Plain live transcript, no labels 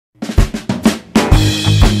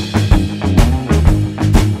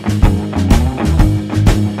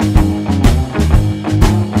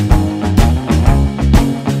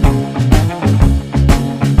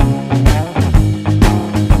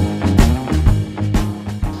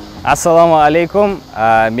Assalomu alaykum.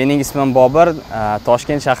 Mening ismim Bobur,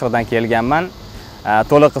 Toshkent shahridan kelganman.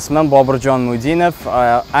 To'liq ismim Bobirjon Mudinov.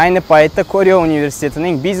 Ayni paytda Korea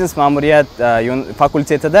universitetining biznes ma'muriyat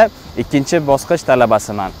fakultetida 2-bosqich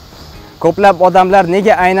talabasiman. Ko'plab odamlar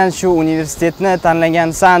nega aynan shu universitetni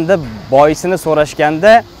tanlagansan deb boisini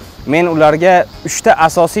so'rashganda, men ularga 3 ta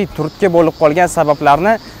asosiy turtki bo'lib qolgan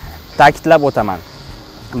sabablarni ta'kidlab o'taman.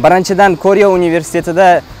 Birinchidan, Korea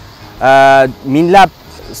universitetida minglab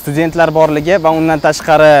studentlar borligi va undan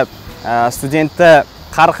tashqari studentda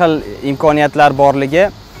har xil imkoniyatlar borligi,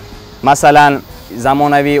 masalan,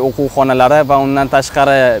 zamonaviy o'quv xonalari va undan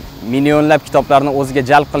tashqari millionlab kitoblarni o'ziga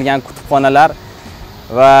jalb qilgan kutubxonalar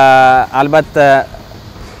va albatta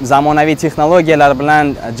zamonaviy texnologiyalar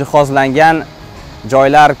bilan jihozlangan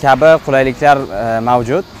joylar kabi qulayliklar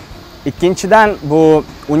mavjud. Ikkinchidan, bu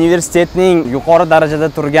universitetning yuqori darajada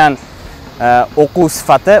turgan o'quv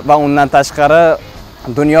sifati va undan tashqari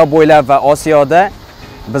dunyo bo'ylab va Osiyoda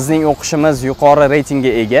bizning o'qishimiz yuqori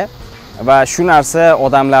reytingga ega va shu narsa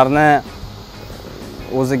odamlarni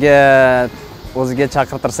o'ziga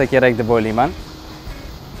chaqirtirsa kerak deb o'ylayman.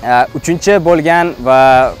 Uchinchi bo'lgan va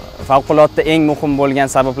favqulodda eng muhim bo'lgan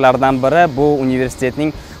sabablardan biri bu universitetning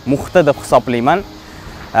muhiti deb hisoblayman.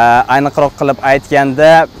 Aniqroq qilib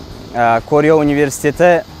aytganda, Korea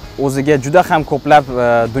universiteti o'ziga juda ham ko'plab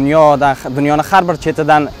dunyoning har bir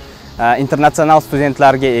chetidan internatsional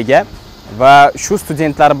studentlarga ega va shu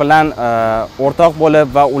studentlar bilan o'rtoq bo'lib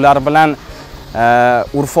va ular bilan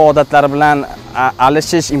urf-odatlar bilan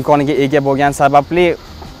alishish imkoniga ega bo'lgan sababli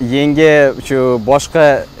boshqa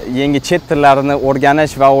yangi chet tillarini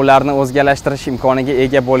o'rganish va ularni o'zgalashtirish imkoniga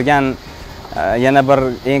ega bo'lgan yana bir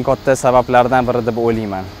eng katta sabablardan biri deb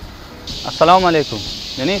o'ylayman. Assalomu alaykum.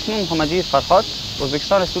 Mening ismim Muhammadiyev Farhod,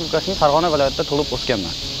 O'zbekiston Respublikasining Farg'ona viloyatida tug'ilib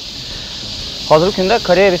o'sganman. Hozirgi kunda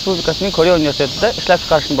Koreya Respublikasining Koreya universitetida ishlab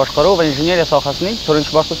chiqarishni boshqaruv va injinieriya sohasining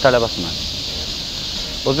 4-bosqich talabasiman.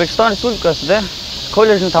 O'zbekiston Respublikasida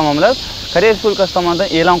kollejni tamomlab, Koreya Respublikasi tomonidan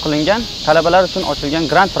e'lon qilingan talabalar uchun ochilgan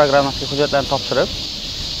grant programmasiga hujjatlarni topshirib,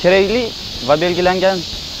 kerakli va belgilangan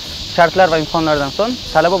shartlar va imtihonlardan so'ng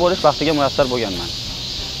talaba bo'lish baxtiga muyassar bo'lganman.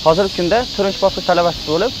 Hozirgi kunda 4-bosqich talabasi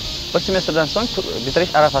bo'lib, bir semestrdan so'ng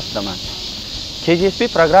bitirish arafasidaman. KGSP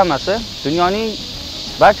programmasi dunyoning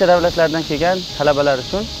barcha davlatlardan kelgan talabalar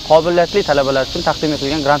uchun, qobiliyatli talabalar uchun taqdim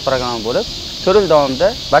etilgan grant programma bo'lib, 4 yil davomida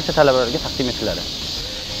barcha talabalarga taqdim etiladi.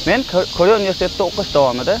 Men Koreya universitetida o'qish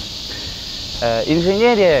davomida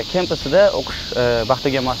injinieriya kampusida o'qish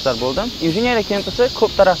baxtiga muyassar bo'ldim. Injinieriya kampusi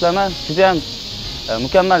ko'p taraflama juda ham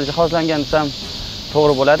mukammal jihozlangan desam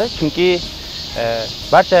to'g'ri bo'ladi, chunki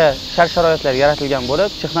barcha shart-sharoitlar yaratilgan bo'lib,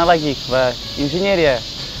 texnologik va injinieriya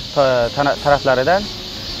taraflaridan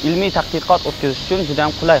ilmiy tadqiqot o'tkazish uchun juda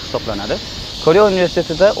ham qulay hisoblanadi. Koreya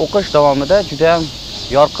universitetida o'qish davomida juda ham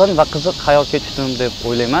yorqin va qiziq hayot kechirdim deb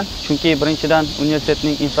o'ylayman. Chunki birinchidan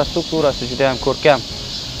universitetning infrastrukturasi juda ham ko'rkam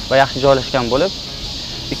va yaxshi joylashgan bo'lib,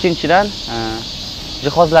 ikkinchidan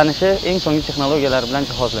jihozlanishi eng so'nggi texnologiyalar bilan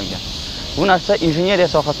jihozlangan. Bu narsa injinieriya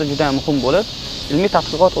sohasida juda ham muhim bo'lib, ilmiy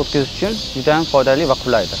tadqiqot o'tkazish uchun juda ham foydali va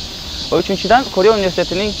qulaydir. Va uchinchidan, Koreya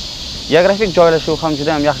universitetining geografik joylashuvi ham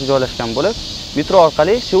juda ham yaxshi joylashgan bo'lib, metro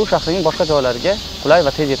orqali Seul shahrining boshqa joylariga qulay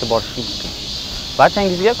va tez yetib borishingiz mumkin.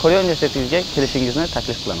 Barchangizga Koreya universitetingizga kelishingizni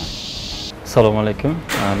taklif qilaman. Assalomu alaykum.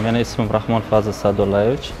 Mening ismim Rahmon Fazil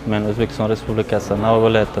Sadullayevich. Men O'zbekiston Respublikasi Navoiy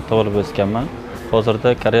viloyatida tug'ilib o'sganman.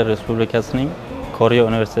 Hozirda Koreya Respublikasining Koreya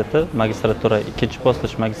universiteti magistratura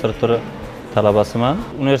 2-bosqich magistratura talabasiman.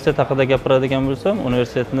 Universitet haqida gapiradigan bo'lsam,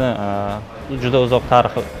 universitetni juda uzoq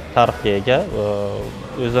tarixga ega.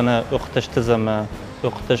 O'zini o'qitish tizimi,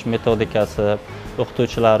 o'qitish metodikasi,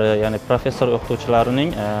 o'qituvchilari, ya'ni professor o'qituvchilarining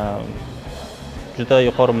juda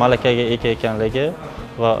yuqori malakaga ega ekanligi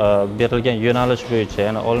va berilgan yo'nalish bo'yicha,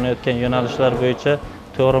 ya'ni olinayotgan yo'nalishlar bo'yicha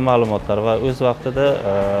to'g'ri ma'lumotlar va o'z vaqtida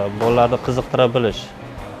bolalarni qiziqtira bilish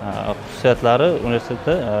xususiyatlari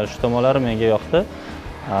universitetda shu tomonlari menga yoqdi.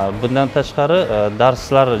 Bundan tashqari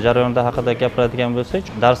darslar jarayonida haqida gapiradigan bo'lsak,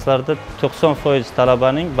 darslarda 90%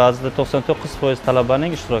 talabaning, ba'zida 99%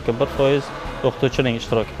 talabaning ishtiroki, 1% o'qituvchining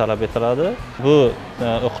ishtiroki talab etiladi. Bu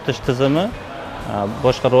o'qitish tizimi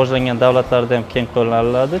boshqa rivojlangan davlatlarda ham keng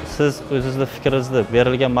qo'llaniladi. Siz o'zingizning fikringizni,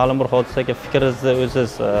 berilgan ma'lum bir hodisaga fikringizni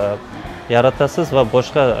o'zingiz yaratasiz va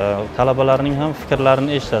boshqa talabalarning ham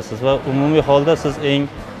fikrlarini eshitasiz va umumiy holda siz eng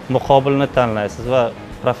muqobilni tanlaysiz va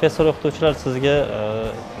professor o'qituvchilar sizga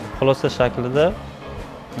xulosa shaklida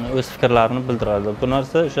o'z fikrlarini bildiradi. Bu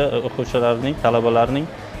narsa o'sha o'quvchilarning, talabalarning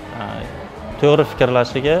to'g'ri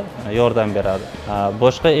fikrlashiga yordam beradi.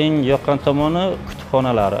 Boshqa eng yoqqan tomoni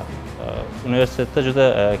kutubxonalari. Universitetda juda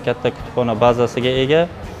katta kutubxona bazasiga ega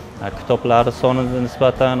kitoblari soniga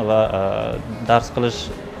nisbatan va dars qilish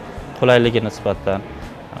qulayligi nisbatan.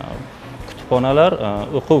 Kutubxonalar,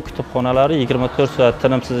 o'quv kutubxonalari 24 soat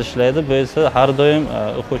tinimsiz ishlaydi. Bu esa har doim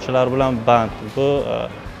o'quvchilar bilan band. Bu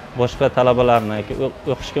boshqa talabalarni,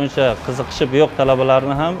 o'qishga uncha qiziqishi yo'q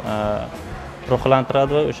talabalarni ham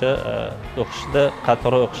ruhlantiradi va o'sha o'qishda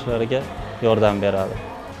qator o'qishlariga yordam beradi.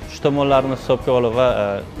 Shu tomonlarni hisobga olib va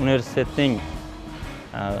universitetning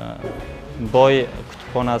boy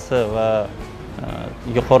kutubxonasi va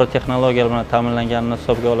yuqori texnologiyalar bilan ta'minlanganini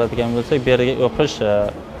hisobga oladigan bo'lsak, bu yerga o'qish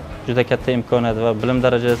juda katta imkoniyat va bilim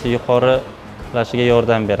darajasi yuqorilashiga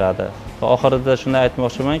yordam beradi. Va oxirida shunday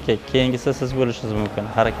aytmoqchimanki, keyingisi siz bo'lishingiz mumkin.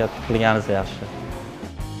 Harakat qilganingiz yaxshi.